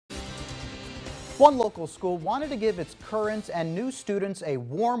One local school wanted to give its current and new students a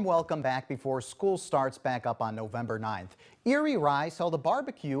warm welcome back before school starts back up on November 9th. Erie Rise held a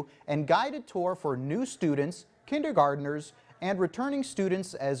barbecue and guided tour for new students, kindergartners, and returning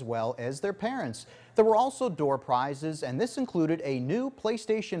students as well as their parents. There were also door prizes, and this included a new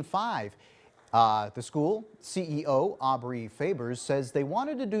PlayStation 5. The school CEO, Aubrey Fabers, says they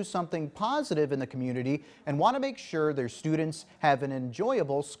wanted to do something positive in the community and want to make sure their students have an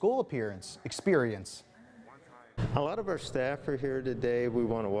enjoyable school experience. A lot of our staff are here today. We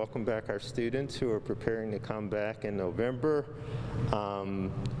want to welcome back our students who are preparing to come back in November.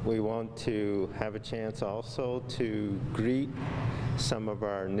 We want to have a chance also to greet some of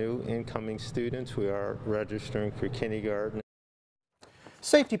our new incoming students. We are registering for kindergarten.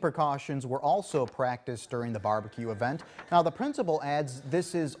 Safety precautions were also practiced during the barbecue event. Now, the principal adds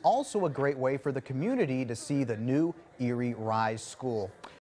this is also a great way for the community to see the new Erie Rise School.